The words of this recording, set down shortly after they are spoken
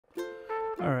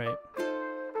Alright.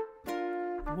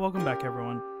 Welcome back,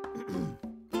 everyone.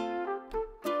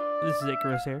 This is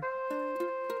Icarus here.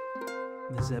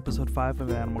 This is episode 5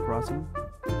 of Animal Crossing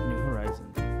New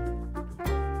Horizons.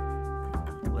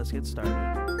 Let's get started.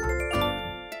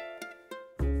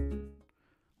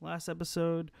 Last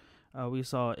episode, we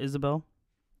saw Isabel,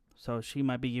 so she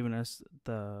might be giving us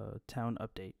the town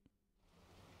update.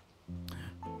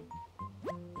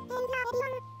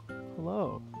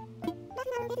 Hello.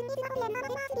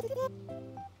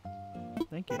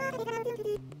 Thank you.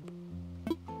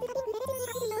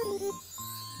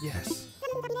 Yes.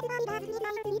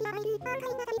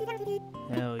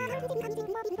 Hell yeah.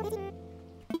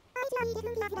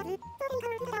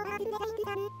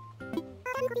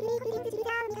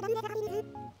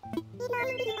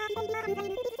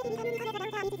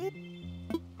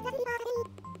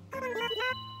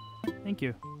 Thank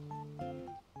you.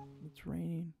 It's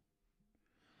raining.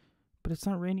 But it's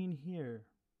not raining here.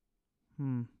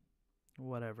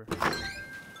 Whatever.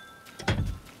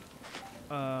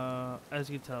 As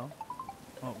you can tell.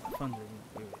 Oh, my phone's ringing.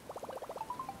 Wait.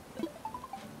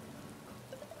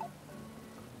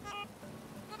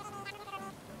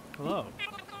 Hello.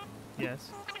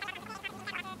 Yes.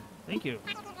 Thank you.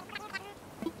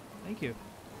 Thank you.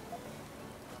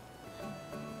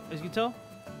 As you can tell,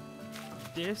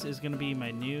 this is gonna be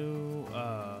my new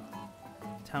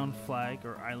town flag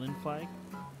or island flag.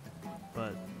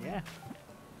 But yeah.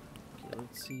 Okay,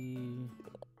 let's see.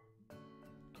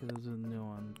 Okay, those are the new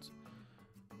ones.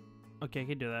 Okay, I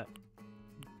can do that.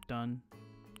 Done.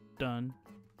 Done.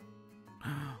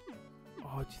 Oh,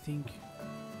 what do you think?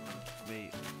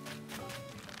 Wait.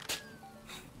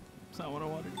 It's not what I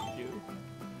wanted to do.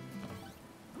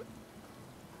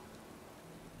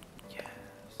 Yes.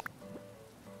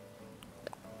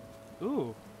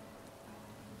 Ooh.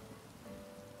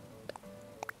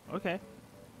 Okay.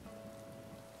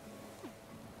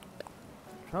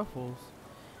 Truffles.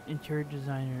 Interior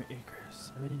designer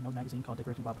Icarus. I read it in a magazine called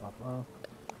Decoration blah blah blah.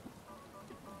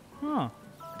 Huh.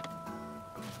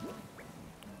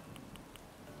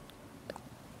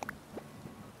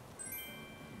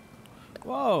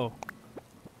 Whoa.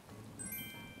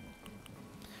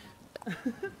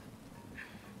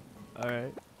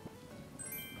 Alright.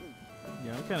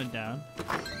 Yeah, I'm kinda down.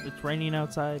 It's raining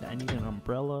outside. I need an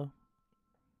umbrella.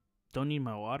 Don't need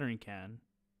my watering can.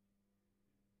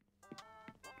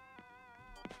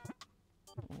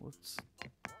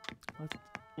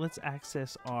 Let's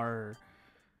access our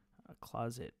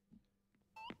closet.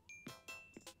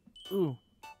 Ooh.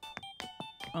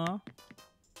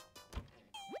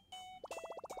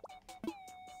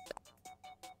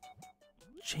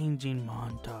 Changing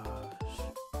montage.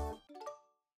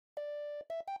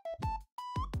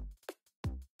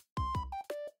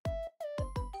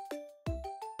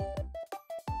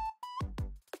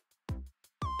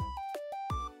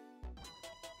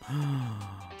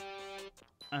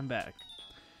 I'm back.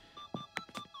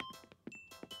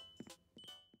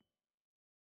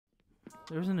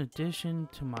 There's an addition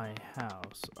to my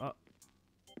house.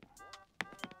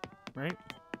 Right?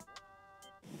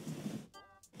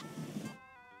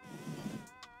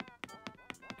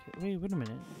 Okay, wait a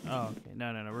minute. Oh, okay.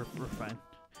 No, we're fine.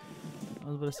 I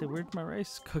was about to say, where'd my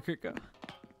rice cooker go?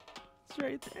 It's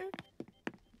right there.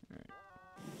 Alright.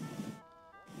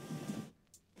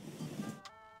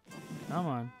 Come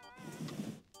on.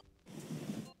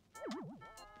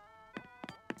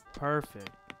 Perfect.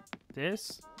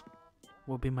 This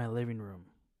will be my living room.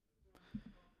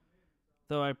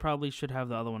 Though I probably should have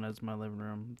the other one as my living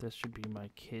room. This should be my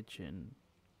kitchen.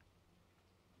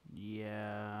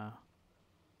 Yeah.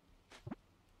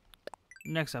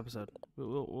 Next episode.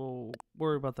 We'll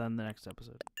worry about that in the next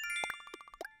episode.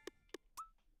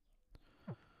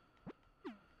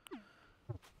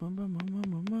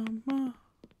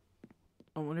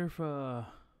 I wonder if her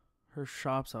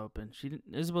shop's open.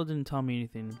 Isabel didn't tell me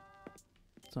anything,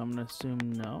 so I'm gonna assume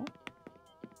no.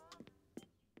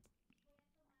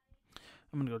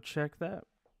 I'm gonna go check that.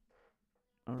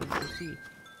 Alright, let's see.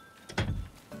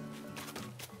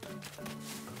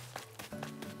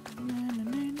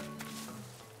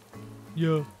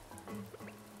 Yeah.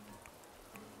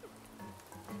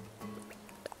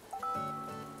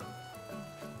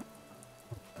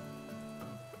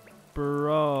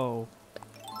 Bro.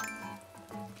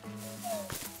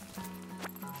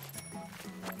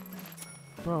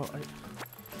 Bro,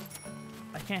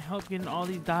 I can't help getting all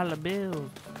these dollar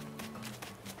bills.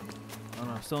 Oh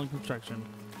no, still in construction.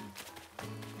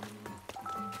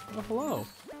 Oh, hello.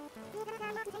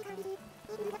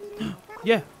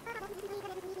 Yeah.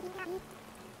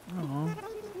 Oh.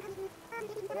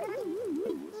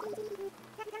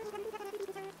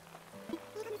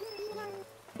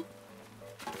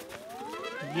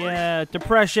 Yeah,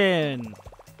 depression.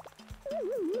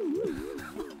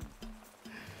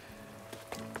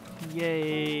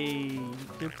 Yay,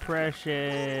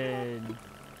 depression.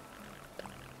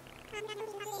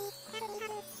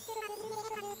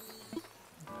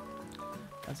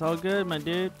 That's all good, my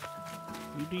dude.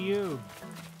 You do you.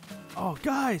 Oh,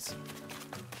 guys.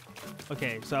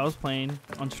 Okay, so I was playing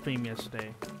on stream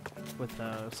yesterday with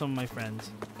some of my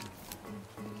friends.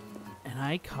 And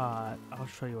I caught... I'll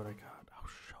show you what I caught. I'll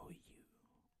show you.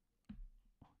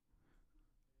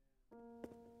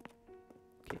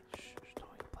 Okay, shh,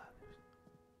 don't eat blathers.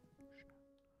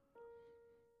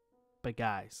 But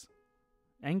guys,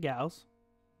 and gals,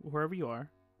 wherever you are,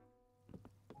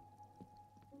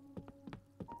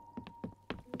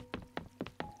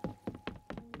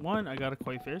 one, I got a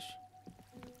koi fish.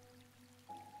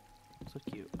 So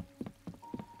cute.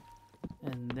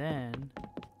 And then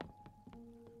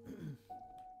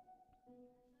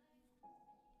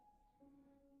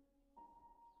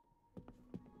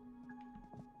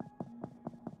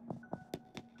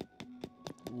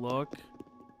look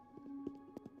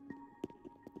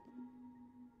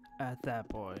at that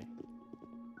boy.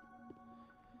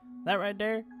 That right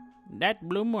there, that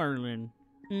blue marlin.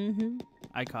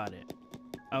 I caught it.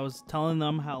 I was telling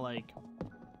them how, like,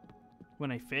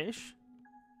 when I fish,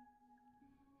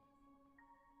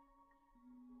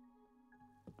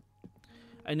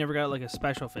 I never got like a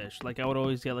special fish. Like, I would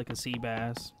always get like a sea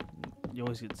bass. You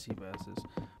always get sea basses.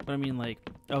 But I mean, like,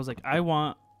 I was like, I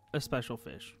want a special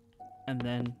fish. And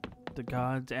then the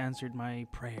gods answered my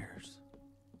prayers.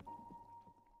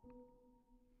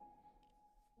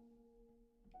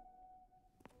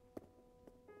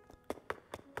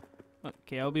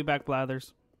 Okay, I'll be back,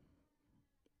 Blathers.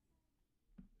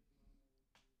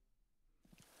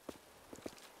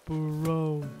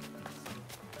 Bro.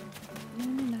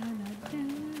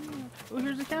 Oh,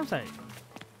 here's a campsite.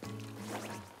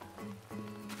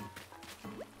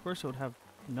 Of course, it would have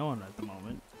no one at the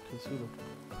moment, because who the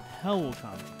hell will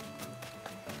come?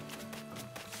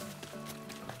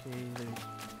 Okay, there's...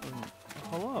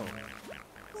 hello.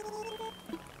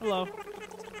 Hello.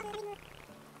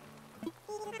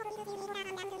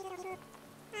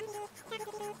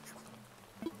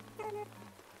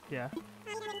 Yeah.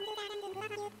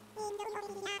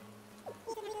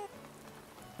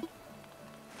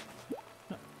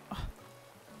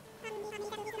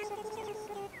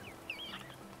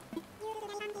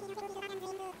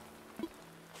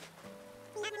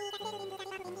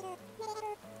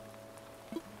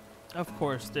 Of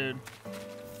course, dude.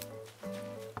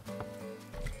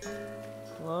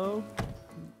 Hello,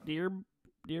 dear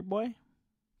boy.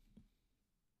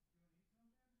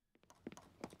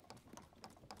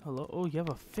 Hello. Oh, you have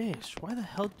a fish. Why the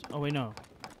hell? Oh wait, no.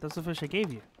 That's the fish I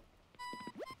gave you.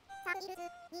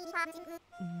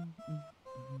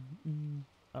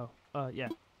 Oh, yeah.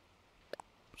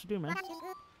 What you doing, man?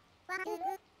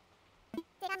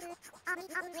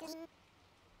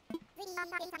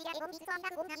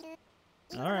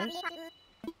 Alright.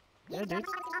 Yeah, dude.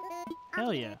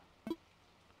 Hell yeah.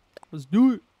 Let's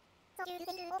do it.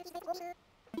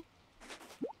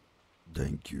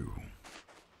 Thank you.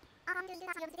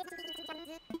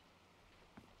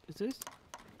 Is this?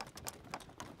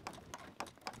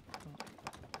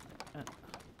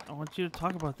 I want you to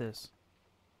talk about this.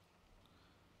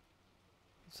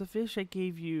 It's a fish I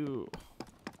gave you.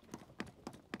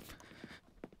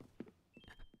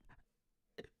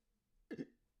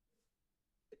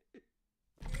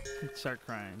 Start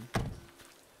crying.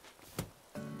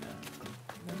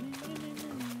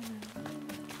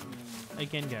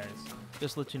 Again, guys,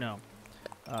 just to let you know,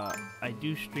 I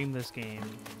do stream this game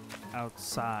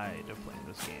outside of playing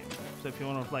this game. So if you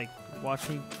want to like watch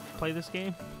me play this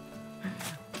game,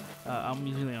 I'm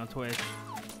usually on Twitch.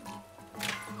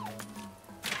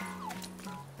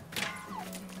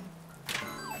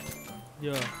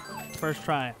 Yo, first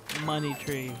try, money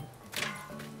tree.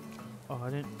 Oh,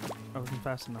 I wasn't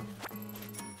fast enough.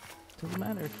 Doesn't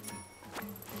matter.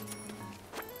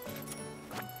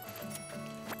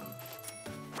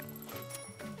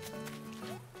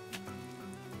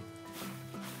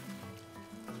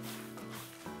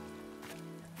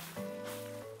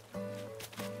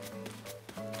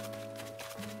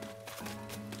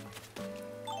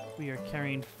 We are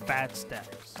carrying fat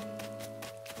stacks.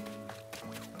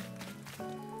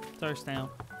 Thirst now.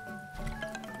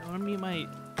 I want to meet my...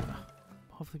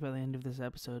 hopefully by the end of this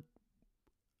episode,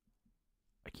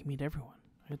 I can meet everyone.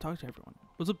 I can talk to everyone.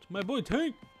 What's up to my boy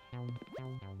Tank?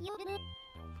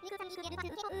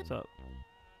 What's up?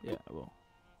 Yeah, I will.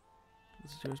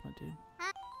 This is yours, my dude.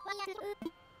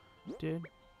 Dude,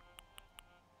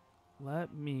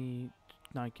 let me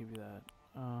not give you that.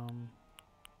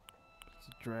 It's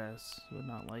a dress. You would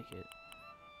not like it.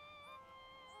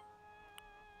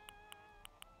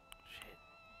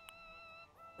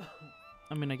 Shit.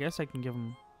 I mean, I guess I can give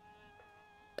him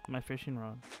my fishing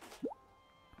rod.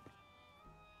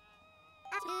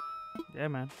 Yeah,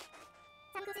 man.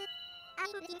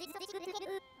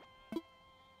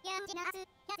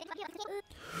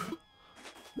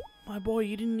 My boy,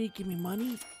 you didn't need to give me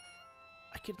money.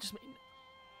 I could just make.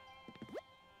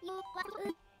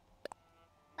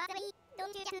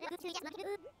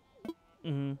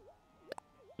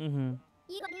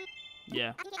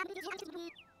 Yeah.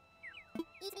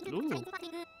 Ooh.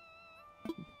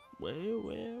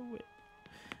 Wait.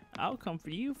 I'll come for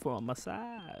you for a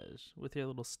massage with your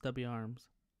little stubby arms.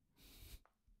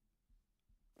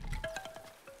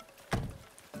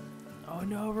 Oh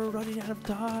no, we're running out of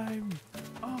time.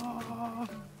 Oh.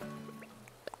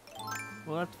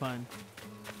 Well, that's fine.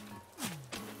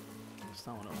 That's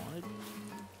not what I wanted.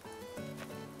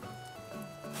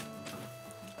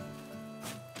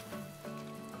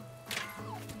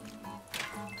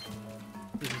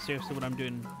 This is seriously what I'm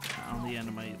doing on the end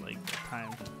of my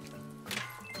time.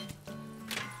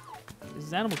 This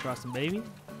is Animal Crossing, baby.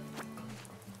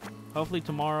 Hopefully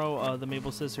tomorrow the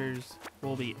Maple Sisters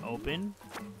will be open,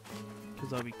 because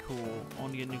that'll be cool. I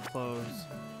want to get new clothes.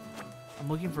 I'm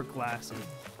looking for glasses.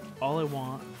 All I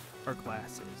want are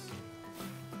glasses.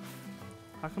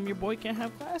 How come your boy can't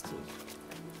have glasses?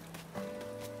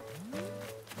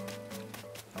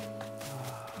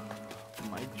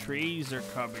 My trees are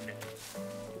covered in.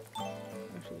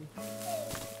 Actually.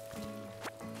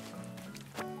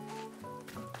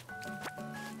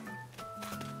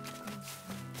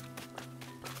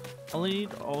 All I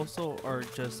need also are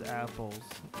just apples.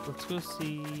 Let's go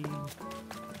see.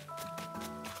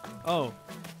 Oh,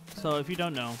 so if you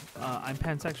don't know, I'm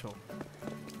pansexual.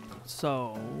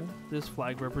 So this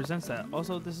flag represents that.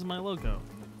 Also, this is my logo.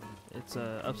 It's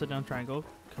a upside down triangle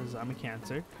because I'm a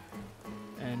Cancer,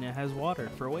 and it has water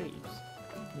for waves.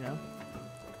 You know.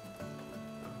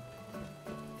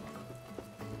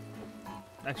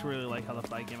 I actually really like how the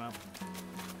flag came out.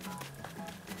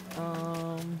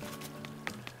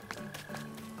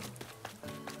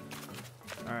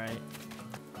 Alright.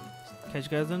 Catch you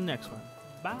guys in the next one.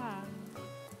 Bye.